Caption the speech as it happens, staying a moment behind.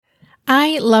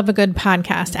I love a good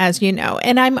podcast, as you know,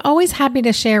 and I'm always happy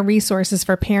to share resources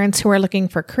for parents who are looking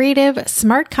for creative,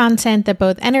 smart content that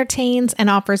both entertains and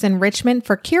offers enrichment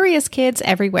for curious kids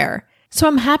everywhere. So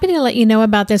I'm happy to let you know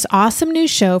about this awesome new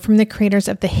show from the creators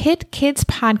of the hit kids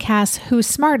podcast Who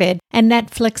Smarted and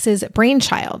Netflix's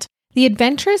Brainchild, the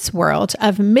adventurous world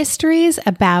of mysteries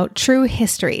about true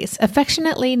histories,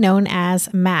 affectionately known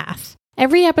as math.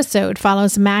 Every episode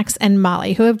follows Max and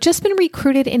Molly, who have just been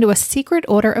recruited into a secret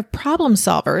order of problem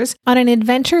solvers on an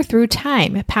adventure through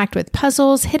time, packed with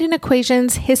puzzles, hidden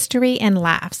equations, history, and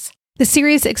laughs. The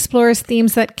series explores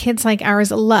themes that kids like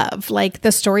ours love, like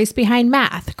the stories behind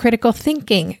math, critical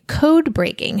thinking, code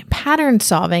breaking, pattern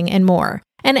solving, and more.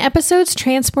 And episodes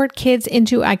transport kids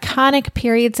into iconic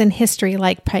periods in history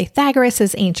like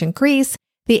Pythagoras' ancient Greece,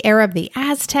 the era of the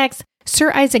Aztecs,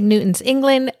 Sir Isaac Newton's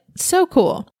England. So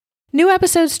cool. New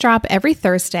episodes drop every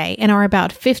Thursday and are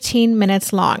about 15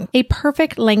 minutes long, a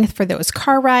perfect length for those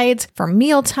car rides, for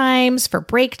meal times, for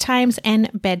break times,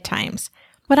 and bedtimes.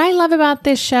 What I love about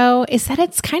this show is that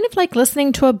it's kind of like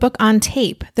listening to a book on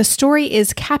tape. The story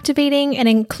is captivating and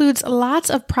includes lots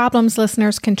of problems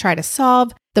listeners can try to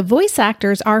solve. The voice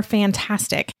actors are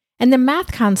fantastic, and the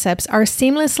math concepts are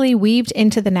seamlessly weaved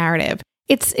into the narrative.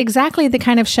 It's exactly the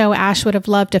kind of show Ash would have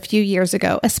loved a few years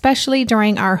ago, especially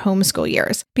during our homeschool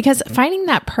years, because finding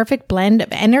that perfect blend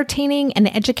of entertaining and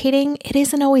educating, it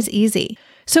isn't always easy.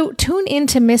 So tune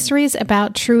into Mysteries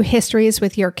About True Histories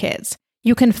with your kids.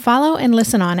 You can follow and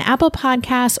listen on Apple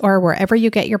Podcasts or wherever you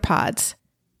get your pods.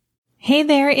 Hey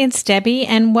there, it's Debbie,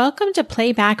 and welcome to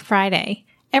Playback Friday.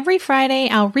 Every Friday,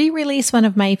 I'll re-release one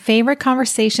of my favorite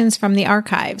conversations from the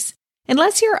archives.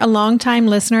 Unless you're a longtime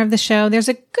listener of the show, there's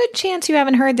a good chance you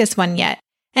haven't heard this one yet.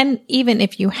 And even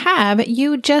if you have,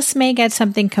 you just may get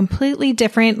something completely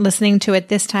different listening to it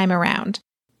this time around.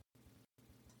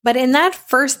 But in that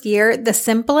first year, the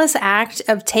simplest act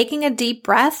of taking a deep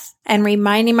breath and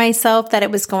reminding myself that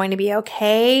it was going to be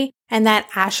okay, and that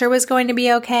Asher was going to be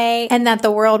okay, and that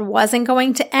the world wasn't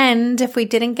going to end if we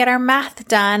didn't get our math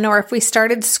done or if we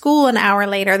started school an hour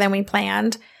later than we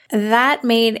planned, that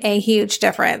made a huge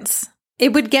difference.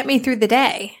 It would get me through the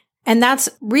day. And that's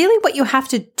really what you have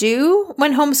to do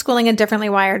when homeschooling a differently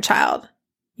wired child.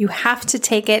 You have to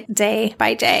take it day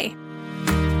by day.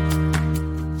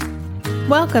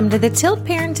 Welcome to the Tilt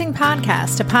Parenting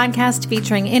Podcast, a podcast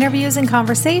featuring interviews and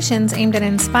conversations aimed at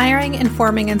inspiring,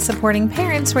 informing, and supporting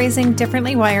parents raising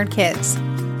differently wired kids.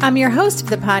 I'm your host of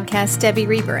the podcast, Debbie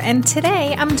Reber, and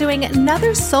today I'm doing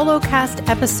another solo cast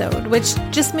episode, which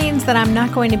just means that I'm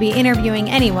not going to be interviewing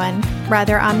anyone.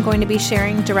 Rather, I'm going to be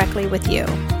sharing directly with you.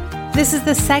 This is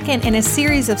the second in a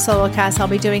series of solo casts I'll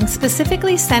be doing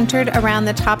specifically centered around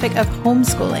the topic of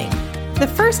homeschooling. The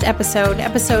first episode,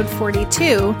 episode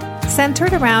 42,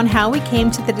 centered around how we came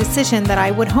to the decision that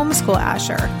I would homeschool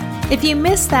Asher. If you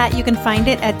missed that, you can find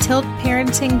it at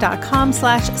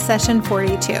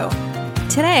tiltparenting.com/session42.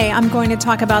 Today, I'm going to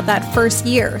talk about that first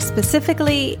year,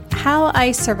 specifically how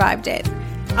I survived it.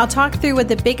 I'll talk through what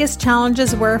the biggest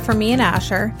challenges were for me and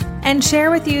Asher, and share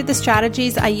with you the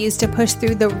strategies I used to push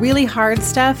through the really hard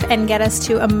stuff and get us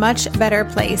to a much better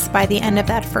place by the end of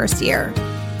that first year.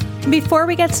 Before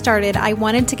we get started, I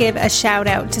wanted to give a shout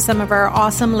out to some of our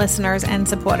awesome listeners and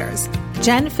supporters.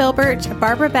 Jen Filbert,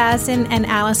 Barbara Bazin, and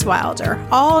Alice Wilder,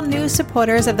 all new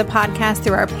supporters of the podcast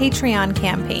through our Patreon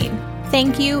campaign.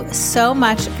 Thank you so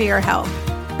much for your help.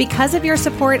 Because of your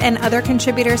support and other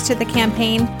contributors to the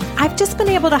campaign, I've just been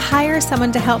able to hire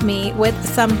someone to help me with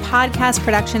some podcast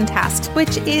production tasks,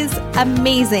 which is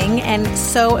amazing and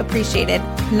so appreciated.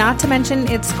 Not to mention,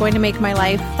 it's going to make my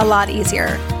life a lot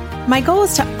easier. My goal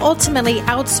is to ultimately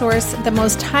outsource the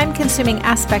most time-consuming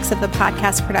aspects of the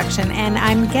podcast production, and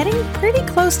I'm getting pretty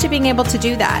close to being able to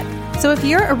do that. So if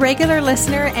you're a regular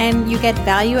listener and you get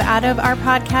value out of our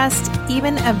podcast,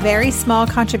 even a very small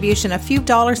contribution, a few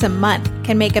dollars a month,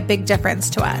 can make a big difference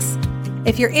to us.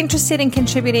 If you're interested in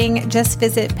contributing, just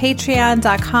visit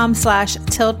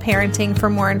patreon.com/tiltparenting for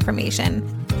more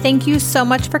information. Thank you so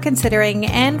much for considering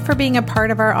and for being a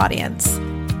part of our audience.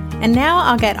 And now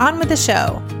I'll get on with the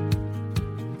show.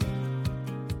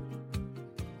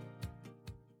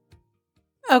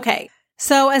 Okay,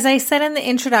 so as I said in the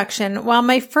introduction, while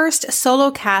my first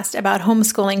solo cast about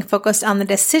homeschooling focused on the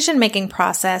decision-making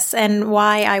process and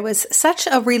why I was such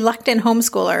a reluctant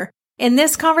homeschooler, in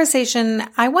this conversation,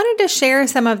 I wanted to share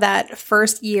some of that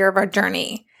first year of our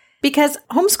journey. Because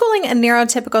homeschooling a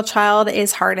neurotypical child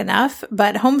is hard enough,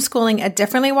 but homeschooling a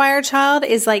differently wired child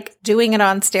is like doing it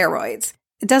on steroids.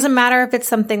 It doesn't matter if it's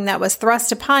something that was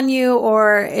thrust upon you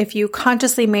or if you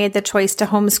consciously made the choice to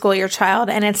homeschool your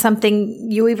child and it's something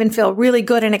you even feel really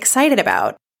good and excited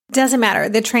about. Doesn't matter.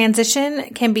 The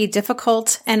transition can be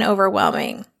difficult and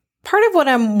overwhelming. Part of what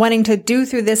I'm wanting to do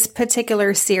through this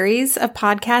particular series of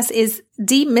podcasts is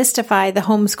demystify the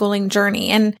homeschooling journey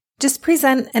and just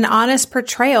present an honest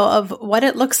portrayal of what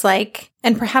it looks like,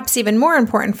 and perhaps even more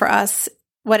important for us,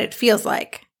 what it feels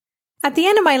like. At the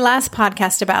end of my last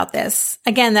podcast about this,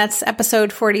 again, that's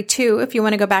episode 42 if you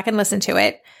want to go back and listen to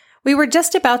it, we were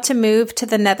just about to move to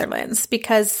the Netherlands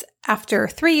because after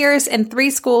 3 years in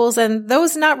 3 schools and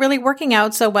those not really working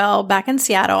out so well back in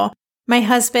Seattle, my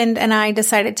husband and I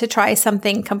decided to try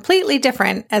something completely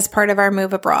different as part of our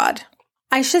move abroad.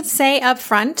 I should say up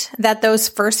front that those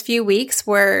first few weeks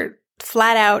were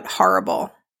flat out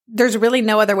horrible. There's really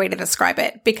no other way to describe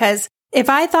it, because if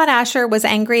I thought Asher was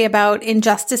angry about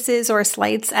injustices or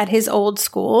slights at his old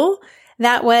school,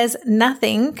 that was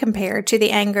nothing compared to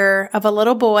the anger of a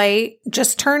little boy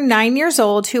just turned 9 years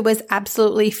old who was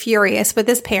absolutely furious with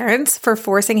his parents for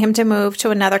forcing him to move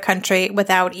to another country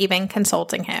without even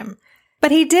consulting him.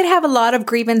 But he did have a lot of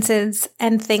grievances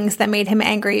and things that made him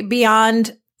angry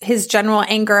beyond his general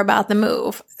anger about the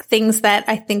move, things that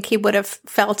I think he would have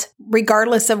felt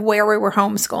regardless of where we were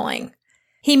homeschooling.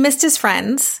 He missed his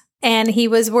friends, and he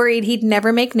was worried he'd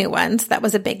never make new ones. That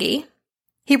was a biggie.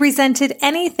 He resented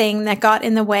anything that got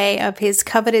in the way of his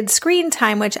coveted screen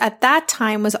time, which at that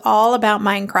time was all about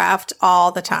Minecraft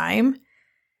all the time.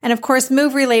 And of course,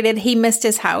 move-related, he missed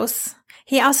his house.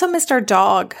 He also missed our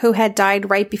dog, who had died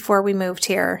right before we moved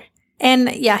here.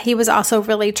 And yeah, he was also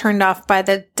really turned off by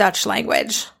the Dutch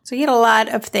language. So he had a lot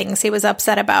of things he was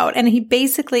upset about. And he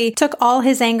basically took all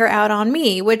his anger out on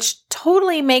me, which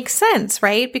totally makes sense,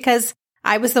 right? Because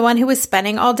I was the one who was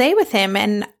spending all day with him,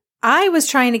 and I was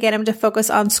trying to get him to focus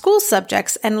on school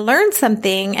subjects and learn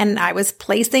something, and I was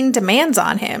placing demands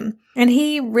on him. And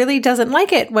he really doesn't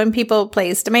like it when people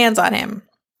place demands on him.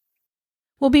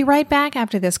 We'll be right back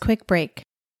after this quick break.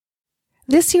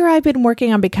 This year, I've been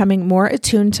working on becoming more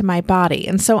attuned to my body,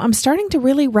 and so I'm starting to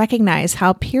really recognize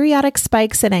how periodic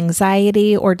spikes in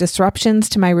anxiety or disruptions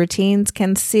to my routines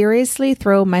can seriously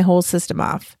throw my whole system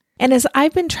off. And as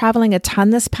I've been traveling a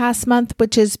ton this past month,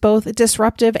 which is both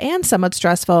disruptive and somewhat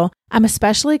stressful, I'm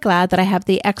especially glad that I have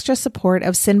the extra support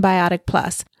of Synbiotic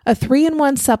Plus, a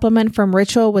 3-in-1 supplement from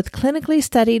Ritual with clinically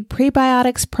studied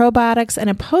prebiotics, probiotics, and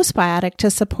a postbiotic to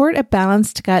support a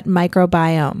balanced gut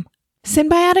microbiome.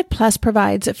 Synbiotic Plus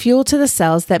provides fuel to the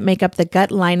cells that make up the gut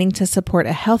lining to support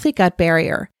a healthy gut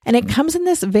barrier. And it comes in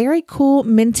this very cool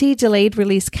minty delayed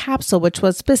release capsule, which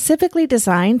was specifically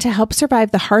designed to help survive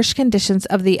the harsh conditions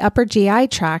of the upper GI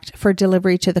tract for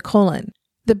delivery to the colon.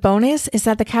 The bonus is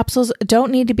that the capsules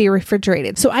don't need to be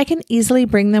refrigerated, so I can easily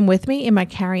bring them with me in my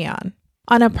carry-on.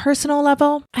 On a personal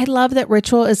level, I love that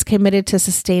Ritual is committed to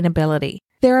sustainability.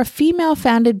 They're a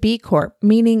female-founded B Corp,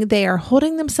 meaning they are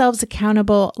holding themselves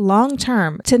accountable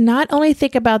long-term to not only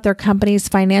think about their company's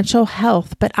financial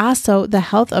health, but also the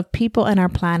health of people and our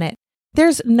planet.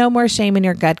 There's no more shame in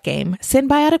your gut game.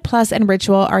 Synbiotic Plus and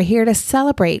Ritual are here to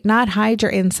celebrate, not hide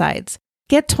your insides.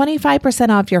 Get 25%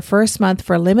 off your first month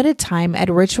for a limited time at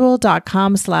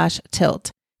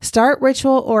ritual.com/tilt. Start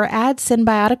Ritual or add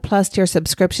Synbiotic Plus to your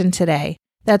subscription today.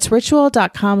 That's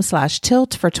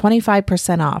ritual.com/tilt for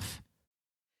 25% off.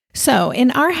 So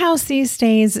in our house these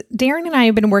days, Darren and I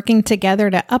have been working together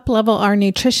to up-level our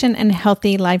nutrition and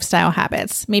healthy lifestyle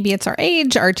habits. Maybe it's our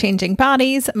age, our changing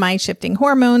bodies, my shifting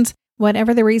hormones,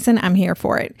 whatever the reason, I'm here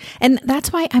for it. And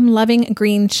that's why I'm loving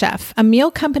Green Chef, a meal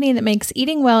company that makes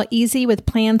eating well easy with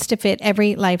plans to fit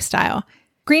every lifestyle.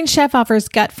 Green Chef offers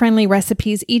gut-friendly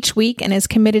recipes each week and is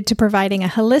committed to providing a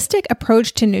holistic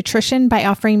approach to nutrition by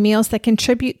offering meals that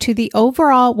contribute to the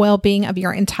overall well-being of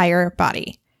your entire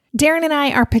body. Darren and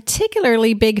I are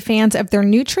particularly big fans of their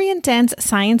nutrient-dense,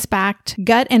 science-backed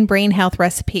gut and brain health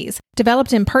recipes,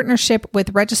 developed in partnership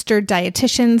with registered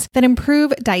dietitians that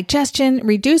improve digestion,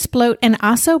 reduce bloat, and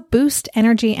also boost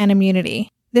energy and immunity.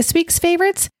 This week's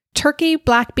favorites? Turkey,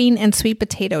 black bean, and sweet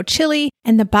potato chili,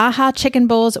 and the Baja chicken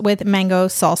bowls with mango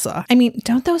salsa. I mean,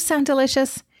 don't those sound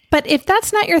delicious? But if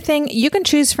that's not your thing, you can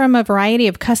choose from a variety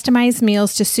of customized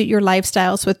meals to suit your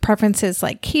lifestyles with preferences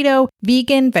like keto,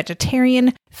 vegan,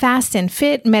 vegetarian, fast and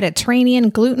fit, Mediterranean,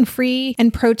 gluten-free,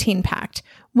 and protein-packed.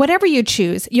 Whatever you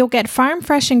choose, you'll get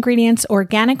farm-fresh ingredients,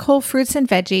 organic whole fruits and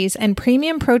veggies, and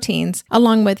premium proteins,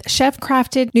 along with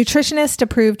chef-crafted,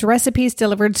 nutritionist-approved recipes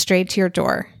delivered straight to your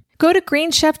door. Go to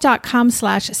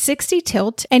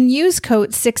greenchef.com/60tilt and use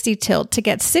code 60tilt to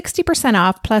get 60%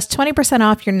 off plus 20%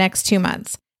 off your next 2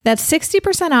 months. That's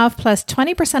 60% off plus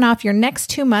 20% off your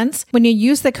next 2 months when you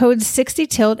use the code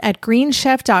 60tilt at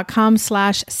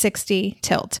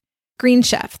greenchef.com/60tilt. Green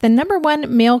Chef, the #1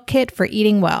 meal kit for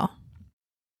eating well.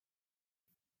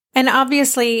 And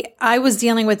obviously, I was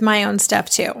dealing with my own stuff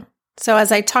too. So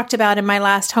as I talked about in my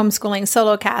last homeschooling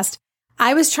solo cast,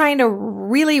 I was trying to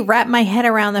really wrap my head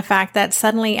around the fact that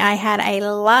suddenly I had a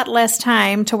lot less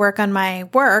time to work on my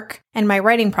work and my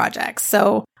writing projects.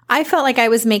 So I felt like I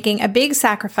was making a big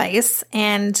sacrifice,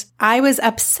 and I was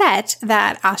upset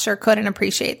that Asher couldn't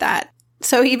appreciate that.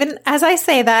 So even as I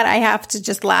say that, I have to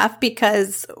just laugh,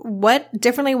 because what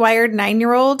differently wired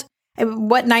 9-year-old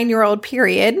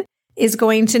period is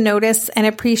going to notice and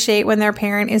appreciate when their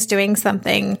parent is doing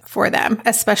something for them,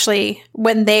 especially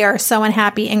when they are so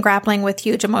unhappy and grappling with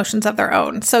huge emotions of their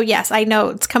own. So yes, I know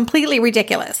it's completely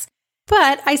ridiculous,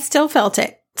 but I still felt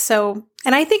it.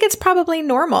 And I think it's probably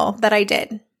normal that I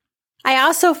did. I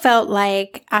also felt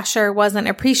like Asher wasn't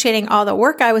appreciating all the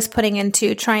work I was putting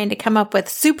into trying to come up with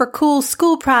super cool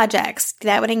school projects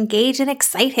that would engage and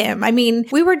excite him. I mean,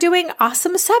 we were doing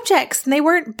awesome subjects and they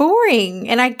weren't boring,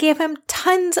 and I gave him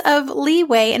tons of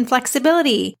leeway and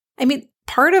flexibility. I mean,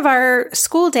 part of our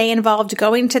school day involved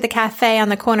going to the cafe on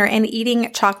the corner and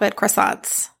eating chocolate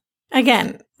croissants.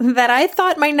 Again, that I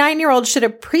thought my 9-year-old should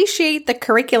appreciate the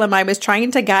curriculum I was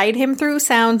trying to guide him through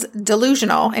sounds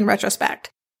delusional in retrospect.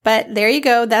 But there you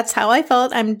go. That's how I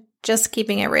felt. I'm just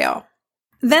keeping it real.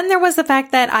 Then there was the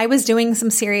fact that I was doing some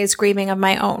serious grieving of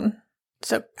my own.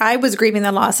 So I was grieving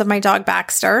the loss of my dog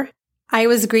Baxter. I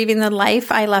was grieving the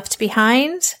life I left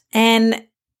behind. And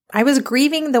I was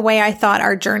grieving the way I thought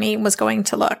our journey was going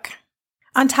to look.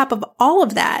 On top of all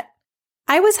of that,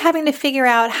 I was having to figure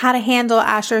out how to handle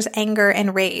Asher's anger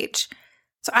and rage.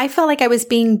 So I felt like I was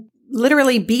being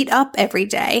literally beat up every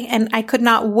day, and I could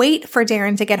not wait for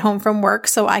Darren to get home from work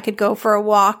so I could go for a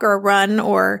walk or a run,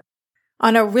 or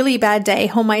on a really bad day,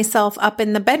 hole myself up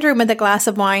in the bedroom with a glass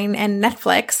of wine and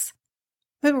Netflix.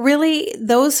 But really,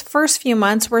 those first few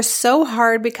months were so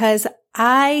hard because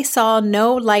I saw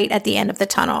no light at the end of the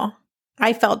tunnel.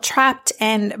 I felt trapped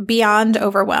and beyond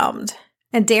overwhelmed.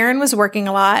 And Darren was working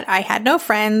a lot. I had no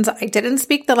friends. I didn't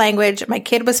speak the language. My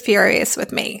kid was furious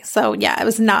with me. So yeah, it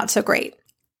was not so great.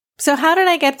 So how did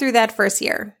I get through that first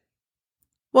year?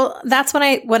 Well, that's what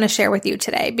I want to share with you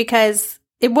today, because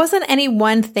it wasn't any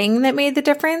one thing that made the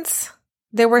difference.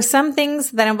 There were some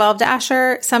things that involved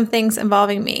Asher, some things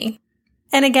involving me.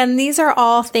 And again, these are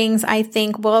all things I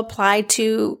think will apply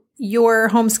to your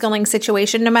homeschooling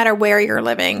situation, no matter where you're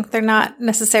living. They're not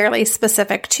necessarily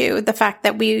specific to the fact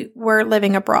that we were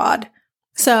living abroad.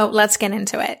 So let's get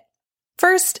into it.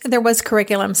 First, there was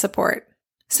curriculum support.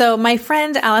 So my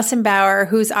friend Allison Bauer,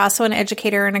 who's also an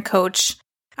educator and a coach,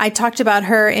 I talked about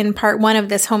her in part 1 of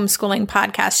this homeschooling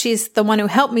podcast. She's the one who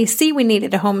helped me see we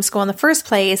needed to homeschool in the first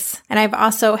place. And I've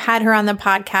also had her on the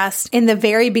podcast in the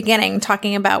very beginning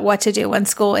talking about what to do when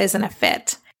school isn't a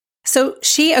fit. So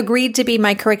she agreed to be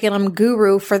my curriculum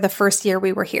guru for the first year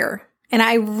we were here. And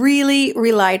I really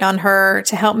relied on her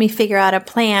to help me figure out a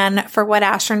plan for what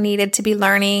Asher needed to be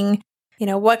learning,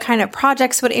 what kind of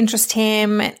projects would interest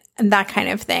him, and that kind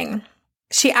of thing.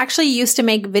 She actually used to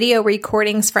make video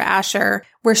recordings for Asher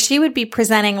where she would be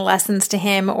presenting lessons to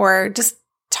him or just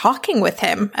talking with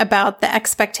him about the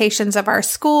expectations of our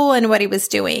school and what he was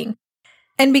doing.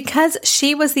 And because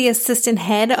she was the assistant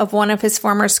head of one of his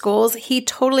former schools, he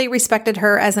totally respected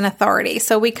her as an authority.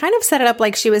 So we kind of set it up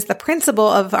like she was the principal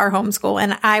of our homeschool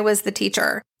and I was the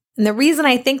teacher. And the reason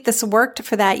I think this worked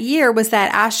for that year was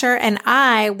that Asher and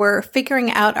I were figuring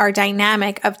out our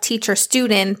dynamic of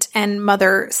teacher-student and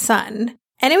mother-son.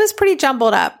 And it was pretty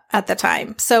jumbled up at the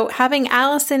time. So having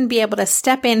Allison be able to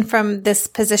step in from this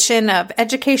position of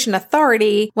education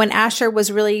authority when Asher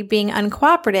was really being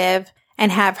uncooperative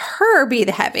and have her be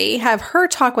the heavy, have her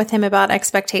talk with him about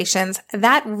expectations,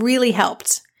 that really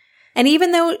helped. And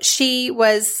even though she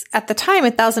was at the time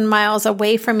 1,000 miles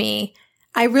away from me,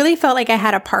 I really felt like I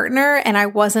had a partner and I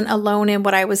wasn't alone in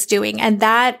what I was doing. And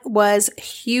that was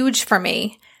huge for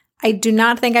me. I do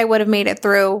not think I would have made it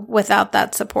through without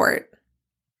that support.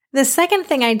 The second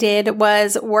thing I did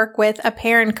was work with a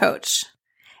parent coach.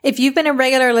 If you've been a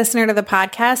regular listener to the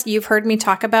podcast, you've heard me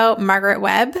talk about Margaret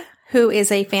Webb, who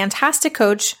is a fantastic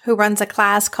coach who runs a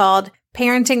class called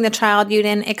Parenting the Child You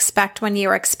Didn't Expect When You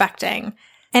Were Expecting.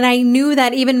 And I knew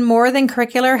that even more than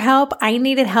curricular help, I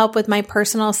needed help with my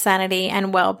personal sanity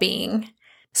and well-being.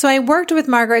 So I worked with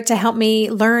Margaret to help me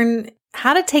learn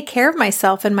how to take care of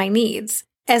myself and my needs,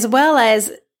 as well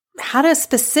as how to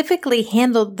specifically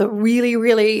handle the really,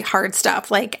 really hard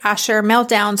stuff like Asher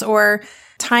meltdowns or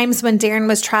times when Darren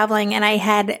was traveling and I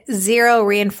had zero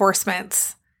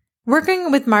reinforcements.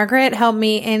 Working with Margaret helped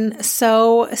me in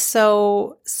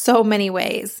so many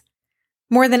ways.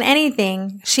 More than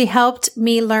anything, she helped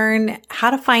me learn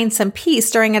how to find some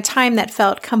peace during a time that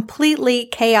felt completely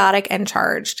chaotic and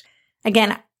charged.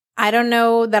 Again, I don't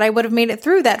know that I would have made it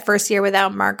through that first year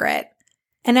without Margaret.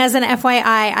 And as an FYI,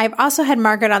 I've also had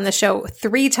Margaret on the show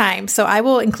 3 times, so I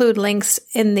will include links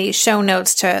in the show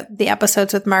notes to the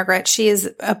episodes with Margaret. She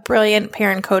is a brilliant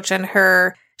parent coach, and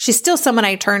she's still someone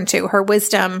I turn to. Her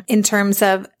wisdom in terms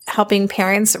of helping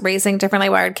parents raising differently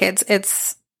wired kids,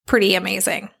 it's pretty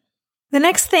amazing. The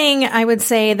next thing I would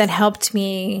say that helped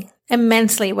me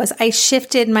immensely was I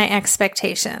shifted my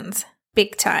expectations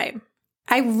big time.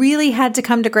 I really had to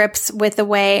come to grips with the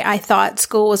way I thought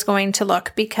school was going to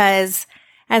look because,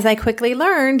 as I quickly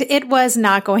learned, it was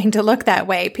not going to look that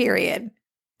way, period.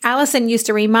 Allison used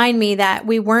to remind me that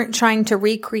we weren't trying to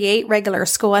recreate regular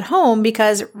school at home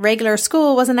because regular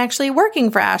school wasn't actually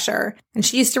working for Asher. And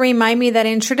she used to remind me that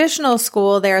in traditional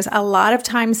school, there's a lot of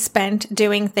time spent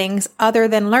doing things other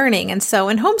than learning. And so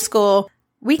in homeschool,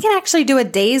 we can actually do a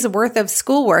day's worth of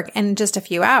schoolwork in just a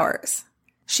few hours.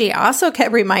 She also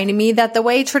kept reminding me that the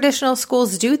way traditional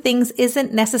schools do things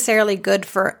isn't necessarily good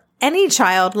for any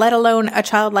child, let alone a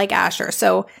child like Asher.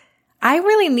 So I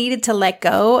really needed to let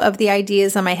go of the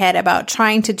ideas in my head about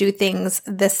trying to do things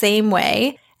the same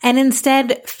way and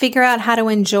instead figure out how to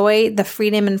enjoy the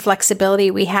freedom and flexibility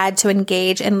we had to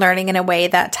engage in learning in a way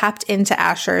that tapped into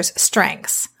Asher's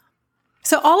strengths.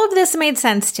 So all of this made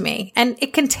sense to me, and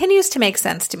it continues to make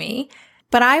sense to me,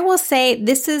 but I will say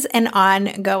this is an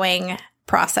ongoing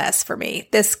process for me.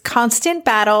 This constant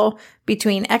battle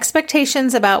between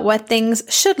expectations about what things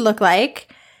should look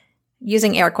like,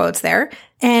 using air quotes there,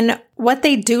 and what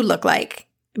they do look like.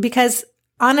 Because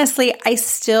honestly, I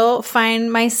still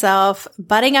find myself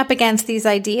butting up against these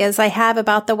ideas I have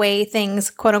about the way things,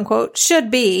 quote unquote,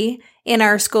 should be in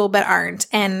our school but aren't.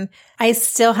 And I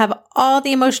still have all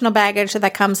the emotional baggage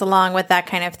that comes along with that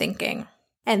kind of thinking.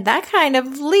 And that kind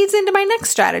of leads into my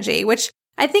next strategy, which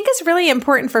I think is really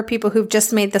important for people who've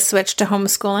just made the switch to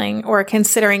homeschooling or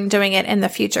considering doing it in the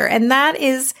future. And that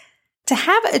is to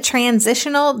have a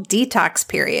transitional detox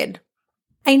period.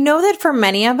 I know that for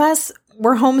many of us,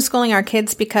 we're homeschooling our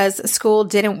kids because school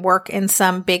didn't work in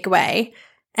some big way,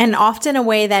 and often a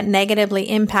way that negatively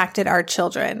impacted our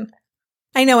children.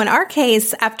 I know in our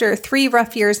case, after 3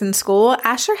 rough years in school,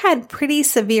 Asher had pretty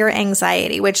severe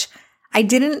anxiety, which I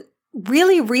didn't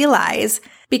really realize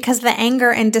because the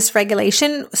anger and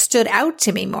dysregulation stood out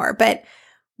to me more. But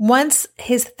once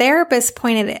his therapist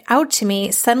pointed it out to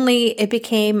me, suddenly it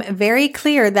became very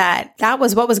clear that that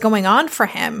was what was going on for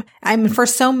him. I mean, for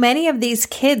so many of these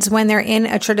kids, when they're in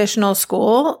a traditional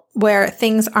school where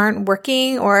things aren't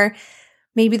working, or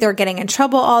maybe they're getting in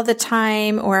trouble all the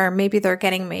time, or maybe they're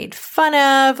getting made fun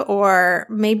of, or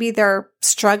maybe they're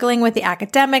struggling with the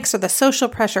academics or the social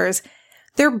pressures,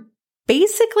 they're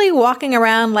basically walking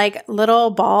around like little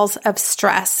balls of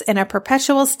stress in a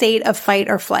perpetual state of fight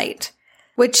or flight.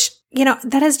 Which,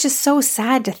 that is just so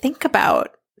sad to think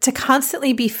about, to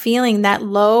constantly be feeling that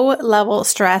low level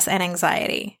stress and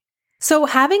anxiety. So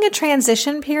having a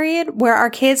transition period where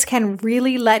our kids can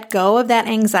really let go of that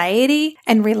anxiety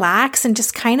and relax and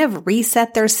just kind of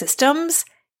reset their systems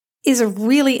is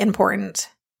really important.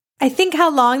 I think how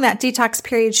long that detox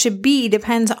period should be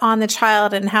depends on the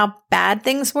child and how bad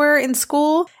things were in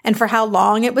school and for how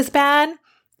long it was bad.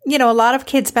 A lot of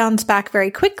kids bounce back very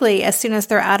quickly as soon as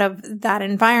they're out of that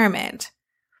environment.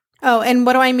 Oh, and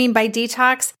what do I mean by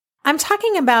detox? I'm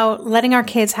talking about letting our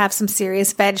kids have some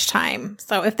serious veg time.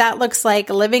 So if that looks like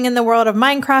living in the world of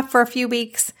Minecraft for a few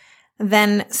weeks,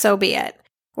 then so be it.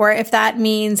 Or if that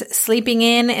means sleeping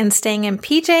in and staying in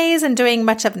PJs and doing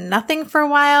much of nothing for a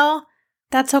while,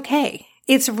 that's okay.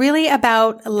 It's really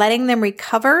about letting them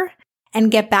recover and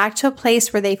get back to a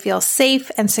place where they feel safe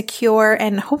and secure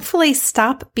and hopefully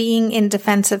stop being in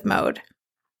defensive mode.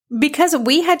 Because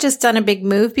we had just done a big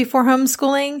move before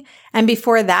homeschooling, and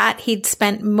before that, he'd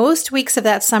spent most weeks of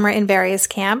that summer in various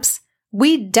camps,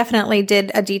 we definitely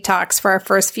did a detox for our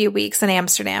first few weeks in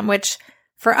Amsterdam, which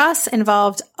for us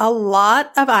involved a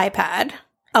lot of iPad,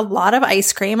 a lot of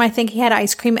ice cream. I think he had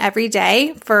ice cream every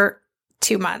day for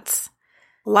 2 months.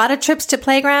 A lot of trips to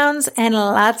playgrounds and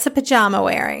lots of pajama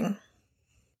wearing.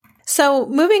 So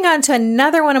moving on to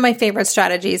another one of my favorite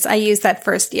strategies I used that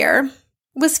first year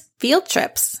was field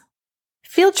trips.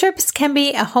 Field trips can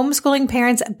be a homeschooling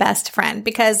parent's best friend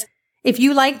because if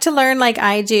you like to learn like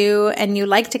I do and you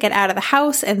like to get out of the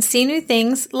house and see new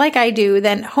things like I do,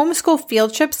 then homeschool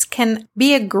field trips can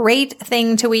be a great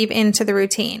thing to weave into the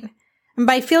routine. And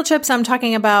by field trips, I'm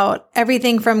talking about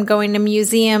everything from going to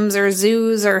museums or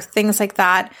zoos or things like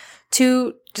that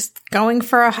to just going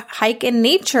for a hike in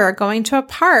nature, or going to a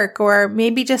park, or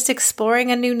maybe just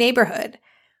exploring a new neighborhood.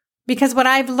 Because what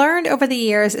I've learned over the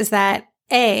years is that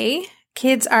A,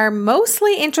 kids are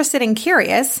mostly interested and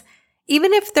curious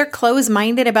even if they're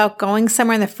closed-minded about going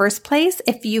somewhere in the first place,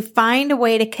 if you find a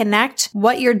way to connect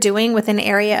what you're doing with an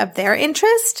area of their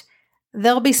interest,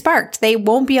 they'll be sparked. They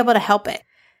won't be able to help it.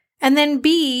 And then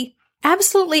B,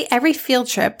 absolutely every field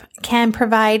trip can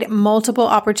provide multiple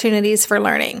opportunities for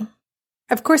learning.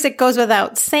 Of course, it goes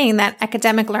without saying that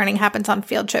academic learning happens on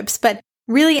field trips, but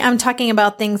really I'm talking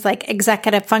about things like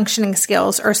executive functioning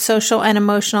skills or social and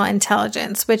emotional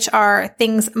intelligence, which are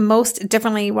things most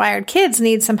differently wired kids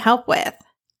need some help with.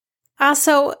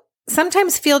 Also,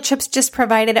 sometimes field trips just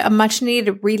provided a much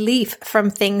needed relief from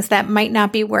things that might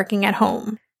not be working at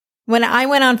home. When I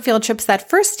went on field trips that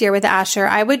first year with Asher,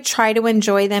 I would try to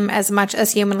enjoy them as much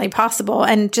as humanly possible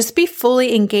and just be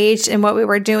fully engaged in what we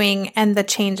were doing and the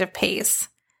change of pace.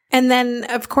 And then,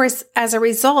 of course, as a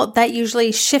result, that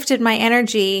usually shifted my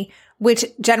energy, which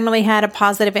generally had a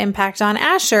positive impact on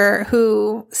Asher,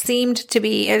 who seemed to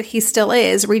be, he still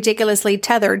is, ridiculously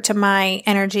tethered to my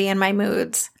energy and my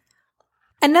moods.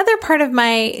 Another part of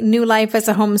my new life as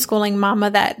a homeschooling mama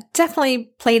that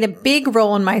definitely played a big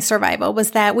role in my survival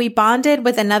was that we bonded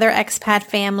with another expat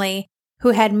family who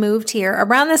had moved here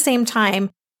around the same time,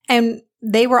 and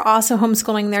they were also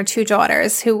homeschooling their 2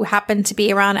 daughters who happened to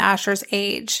be around Asher's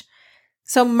age.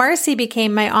 So Marcy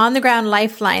became my on-the-ground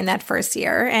lifeline that first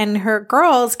year, and her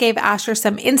girls gave Asher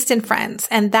some instant friends,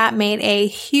 and that made a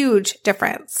huge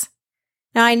difference.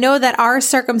 Now, I know that our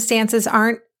circumstances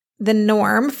aren't the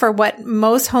norm for what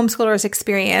most homeschoolers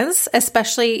experience,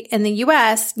 especially in the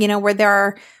US, where there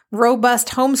are robust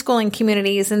homeschooling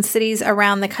communities in cities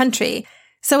around the country.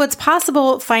 So it's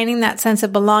possible finding that sense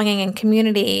of belonging and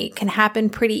community can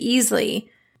happen pretty easily.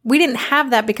 We didn't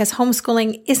have that because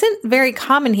homeschooling isn't very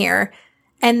common here.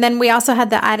 And then we also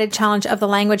had the added challenge of the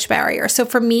language barrier. So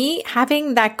for me,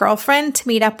 having that girlfriend to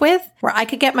meet up with where I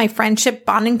could get my friendship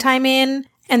bonding time in,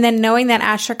 and then knowing that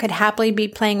Asher could happily be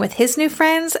playing with his new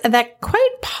friends, that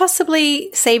quite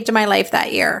possibly saved my life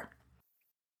that year.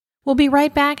 We'll be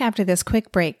right back after this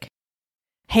quick break.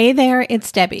 Hey there,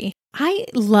 it's Debbie. I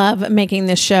love making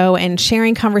this show and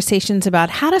sharing conversations about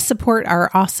how to support our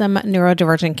awesome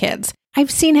neurodivergent kids.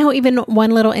 I've seen how even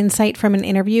one little insight from an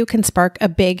interview can spark a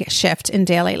big shift in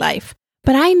daily life.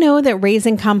 But I know that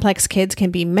raising complex kids can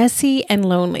be messy and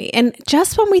lonely. And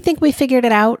just when we think we figured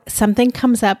it out, something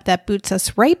comes up that boots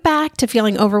us right back to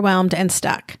feeling overwhelmed and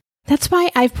stuck. That's why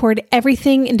I've poured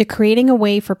everything into creating a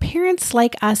way for parents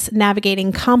like us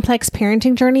navigating complex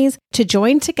parenting journeys to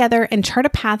join together and chart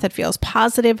a path that feels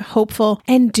positive, hopeful,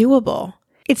 and doable.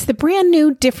 It's the brand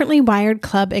new Differently Wired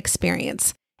Club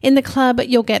experience. In the club,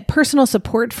 you'll get personal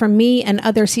support from me and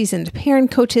other seasoned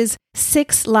parent coaches,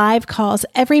 6 live calls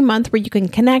every month where you can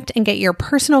connect and get your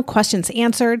personal questions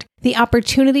answered, the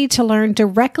opportunity to learn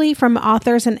directly from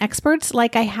authors and experts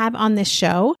like I have on this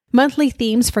show, monthly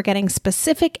themes for getting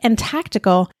specific and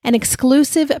tactical, an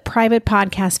exclusive private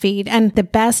podcast feed, and the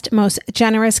best, most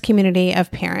generous community of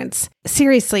parents.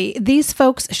 Seriously, these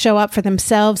folks show up for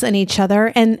themselves and each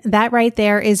other, and that right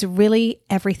there is really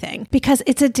everything, because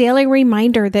it's a daily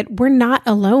reminder that we're not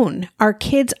alone. Our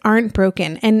kids aren't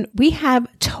broken, and we have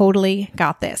totally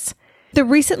got this. The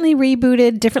recently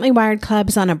rebooted Differently Wired Club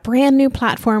is on a brand new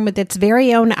platform with its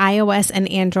very own iOS and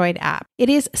Android app. It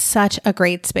is such a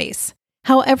great space.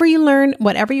 However you learn,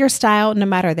 whatever your style, no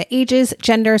matter the ages,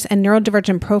 genders, and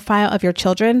neurodivergent profile of your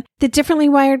children, the Differently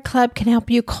Wired Club can help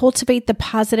you cultivate the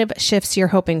positive shifts you're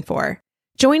hoping for.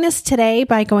 Join us today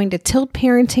by going to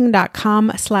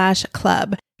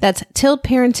tiltparenting.com/club. That's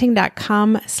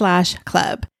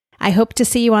tiltparenting.com/club. I hope to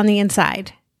see you on the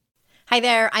inside. Hi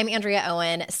there, I'm Andrea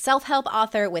Owen, self-help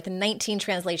author with 19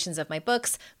 translations of my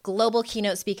books, global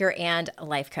keynote speaker, and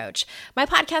life coach. My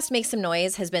podcast, Make Some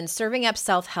Noise, has been serving up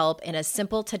self-help in a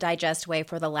simple-to-digest way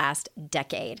for the last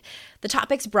decade. The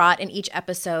topics brought in each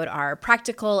episode are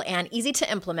practical and easy to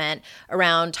implement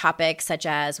around topics such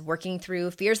as working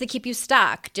through fears that keep you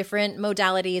stuck, different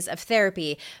modalities of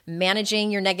therapy,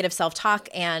 managing your negative self-talk,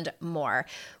 and more.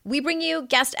 We bring you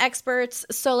guest experts,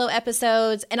 solo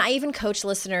episodes, and I even coach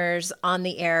listeners on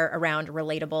the air around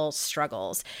relatable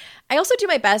struggles. I also do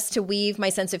my best to weave my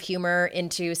sense of humor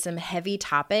into some heavy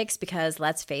topics because,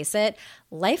 let's face it,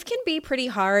 life can be pretty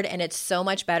hard, and it's so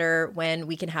much better when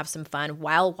we can have some fun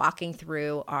while walking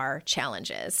through our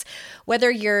challenges. Whether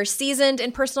you're seasoned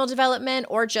in personal development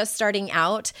or just starting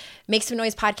out, Make Some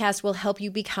Noise podcast will help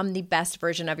you become the best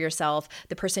version of yourself,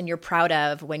 the person you're proud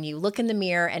of when you look in the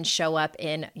mirror and show up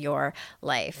in your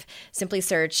life. Simply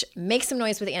search Make Some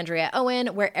Noise with Andrea Owen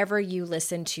wherever you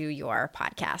listen to your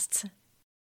podcasts.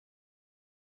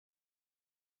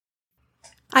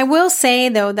 I will say,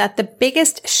 though, that the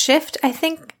biggest shift I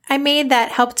think I made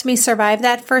that helped me survive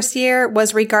that first year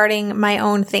was regarding my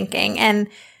own thinking. And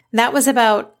That was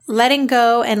about letting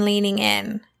go and leaning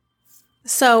in.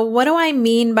 So what do I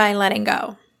mean by letting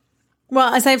go?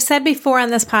 Well, as I've said before on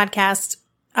this podcast,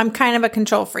 I'm kind of a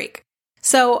control freak.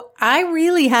 So I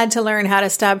really had to learn how to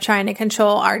stop trying to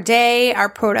control our day, our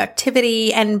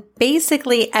productivity, and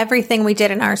basically everything we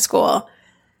did in our school.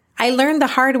 I learned the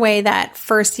hard way that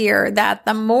first year that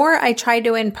the more I tried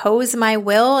to impose my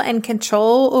will and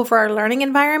control over our learning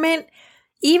environment,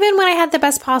 even when I had the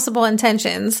best possible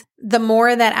intentions, the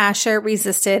more that Asher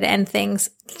resisted and things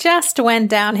just went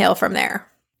downhill from there.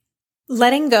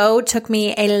 Letting go took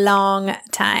me a long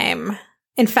time.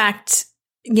 In fact,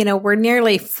 we're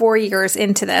nearly 4 years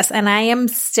into this and I am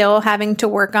still having to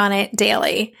work on it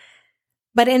daily.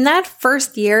 But in that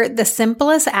first year, the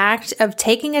simplest act of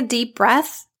taking a deep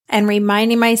breath and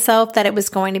reminding myself that it was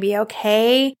going to be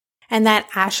okay and that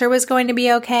Asher was going to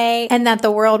be okay and that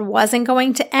the world wasn't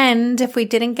going to end if we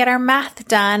didn't get our math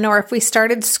done or if we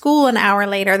started school an hour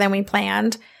later than we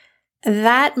planned,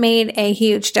 that made a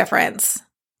huge difference.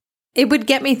 It would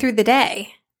get me through the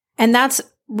day. And that's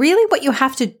really what you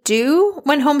have to do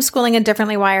when homeschooling a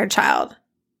differently wired child.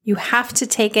 You have to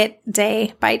take it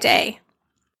day by day.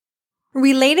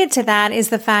 Related to that is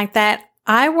the fact that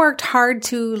I worked hard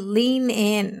to lean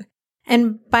in.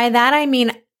 And by that, I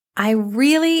mean, I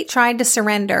really tried to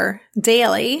surrender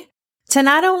daily to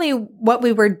not only what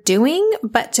we were doing,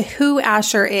 but to who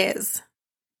Asher is.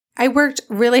 I worked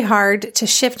really hard to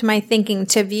shift my thinking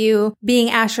to view being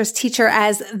Asher's teacher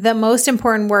as the most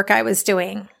important work I was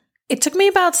doing. It took me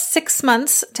about 6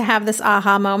 months to have this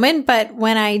aha moment, but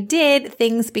when I did,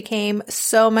 things became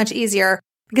so much easier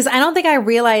because I don't think I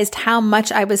realized how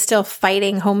much I was still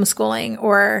fighting homeschooling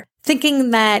or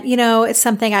thinking that, it's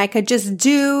something I could just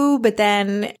do, but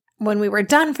then when we were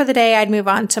done for the day, I'd move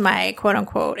on to my quote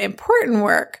unquote important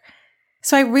work.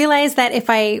 So I realized that if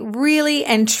I really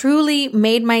and truly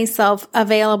made myself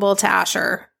available to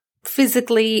Asher,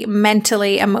 physically,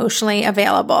 mentally, emotionally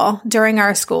available during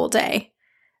our school day,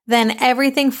 then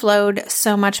everything flowed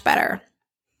so much better.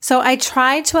 So I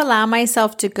tried to allow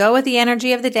myself to go with the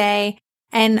energy of the day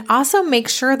and also make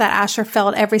sure that Asher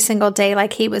felt every single day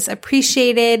like he was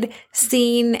appreciated,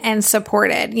 seen, and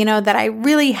supported, that I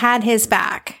really had his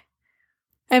back.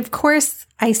 Of course,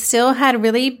 I still had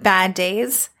really bad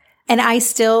days, and I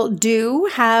still do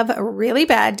have really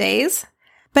bad days,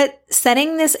 but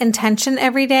setting this intention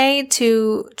every day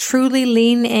to truly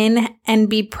lean in and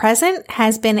be present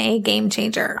has been a game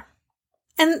changer.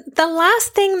 And the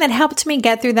last thing that helped me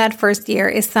get through that first year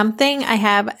is something I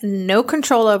have no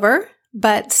control over,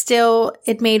 but still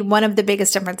it made one of the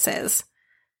biggest differences.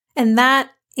 And that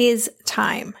is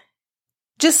time.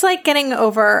 Just like getting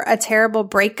over a terrible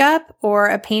breakup or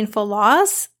a painful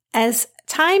loss, as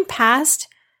time passed,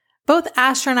 both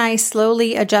Asher and I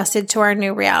slowly adjusted to our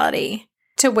new reality,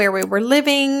 to where we were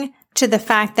living, to the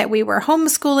fact that we were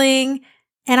homeschooling,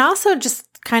 and also just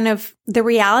kind of the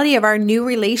reality of our new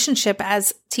relationship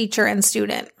as teacher and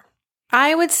student.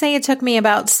 I would say it took me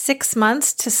about 6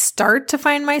 months to start to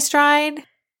find my stride.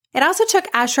 It also took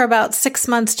Asher about 6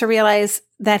 months to realize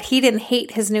that he didn't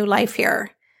hate his new life here.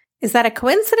 Is that a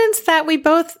coincidence that we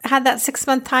both had that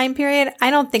 6-month time period?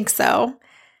 I don't think so.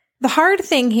 The hard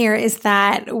thing here is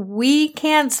that we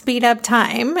can't speed up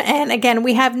time. And again,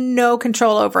 we have no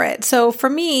control over it. So for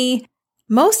me,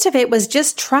 most of it was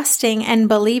just trusting and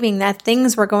believing that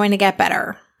things were going to get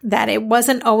better, that it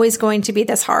wasn't always going to be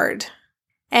this hard.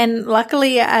 And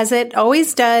luckily, as it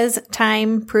always does,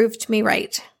 time proved me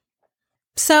right.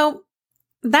 So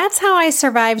that's how I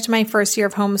survived my first year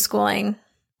of homeschooling.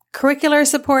 Curricular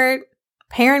support,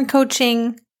 parent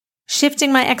coaching,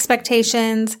 shifting my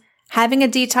expectations, having a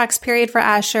detox period for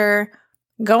Asher,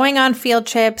 going on field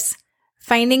trips,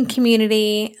 finding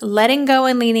community, letting go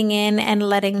and leaning in, and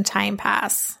letting time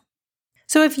pass.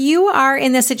 So if you are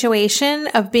in the situation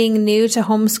of being new to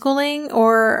homeschooling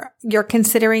or you're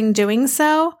considering doing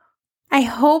so, I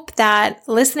hope that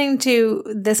listening to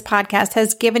this podcast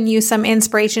has given you some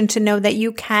inspiration to know that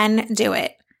you can do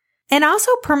it. And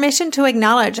also permission to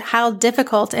acknowledge how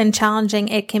difficult and challenging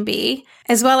it can be,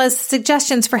 as well as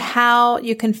suggestions for how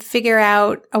you can figure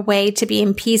out a way to be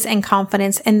in peace and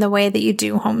confidence in the way that you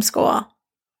do homeschool.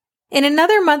 In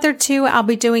another month or two, I'll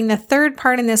be doing the third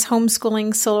part in this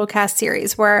homeschooling solocast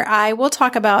series, where I will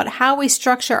talk about how we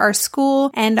structure our school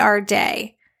and our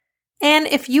day. And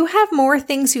if you have more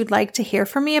things you'd like to hear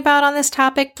from me about on this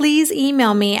topic, please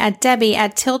email me at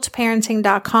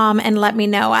debbie@tiltparenting.com and let me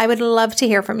know. I would love to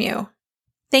hear from you.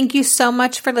 Thank you so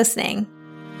much for listening.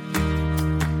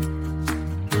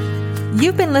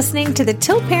 You've been listening to the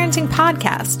Tilt Parenting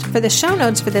Podcast. For the show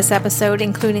notes for this episode,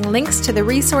 including links to the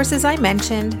resources I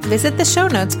mentioned, visit the show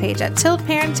notes page at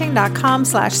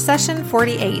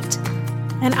tiltparenting.com/session48.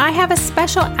 And I have a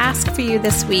special ask for you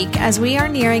this week as we are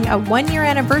nearing a 1-year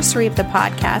anniversary of the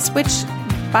podcast, which,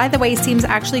 by the way, seems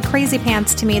actually crazy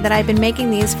pants to me that I've been making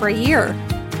these for a year.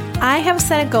 I have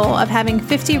set a goal of having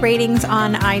 50 ratings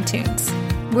on iTunes.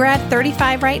 We're at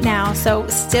 35 right now, so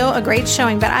still a great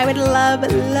showing, but I would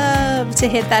love to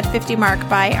hit that 50 mark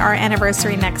by our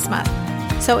anniversary next month.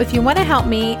 So if you want to help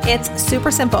me, it's super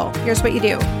simple. Here's what you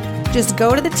do. Just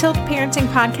go to the Tilt Parenting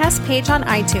Podcast page on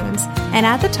iTunes, and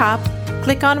at the top,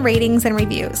 click on Ratings and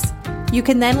Reviews. You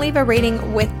can then leave a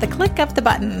rating with the click of the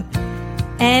button.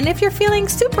 And if you're feeling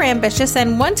super ambitious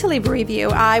and want to leave a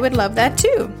review, I would love that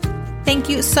too. Thank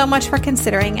you so much for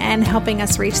considering and helping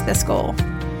us reach this goal.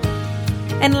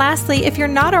 And lastly, if you're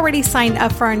not already signed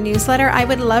up for our newsletter, I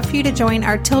would love for you to join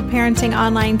our Tilt Parenting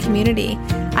online community.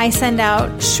 I send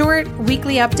out short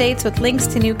weekly updates with links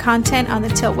to new content on the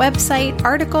Tilt website,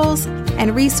 articles,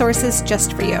 and resources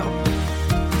just for you.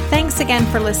 Thanks again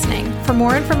for listening. For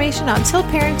more information on Tilt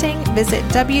Parenting, visit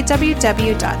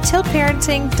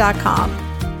www.tiltparenting.com.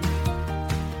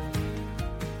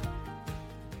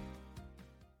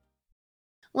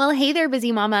 Well, hey there,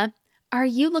 busy mama. Are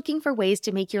you looking for ways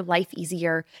to make your life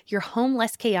easier, your home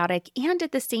less chaotic, and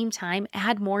at the same time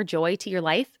add more joy to your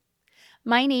life?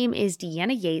 My name is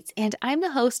Deanna Yates, and I'm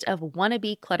the host of Wanna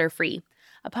Be Clutter-Free,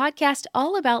 a podcast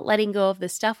all about letting go of the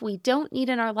stuff we don't need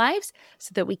in our lives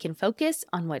so that we can focus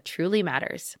on what truly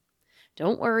matters.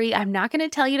 Don't worry, I'm not going to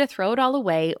tell you to throw it all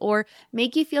away or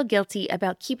make you feel guilty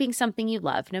about keeping something you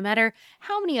love, no matter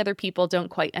how many other people don't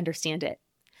quite understand it.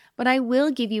 But I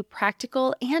will give you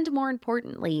practical and, more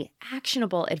importantly,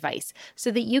 actionable advice so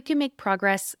that you can make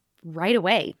progress right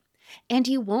away. And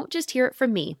you won't just hear it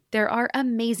from me. There are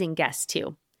amazing guests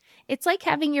too. It's like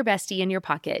having your bestie in your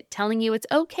pocket telling you it's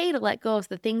okay to let go of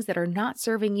the things that are not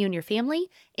serving you and your family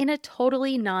in a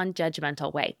totally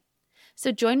non-judgmental way.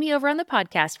 So join me over on the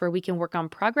podcast where we can work on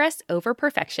progress over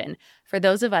perfection for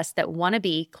those of us that want to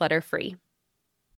be clutter-free.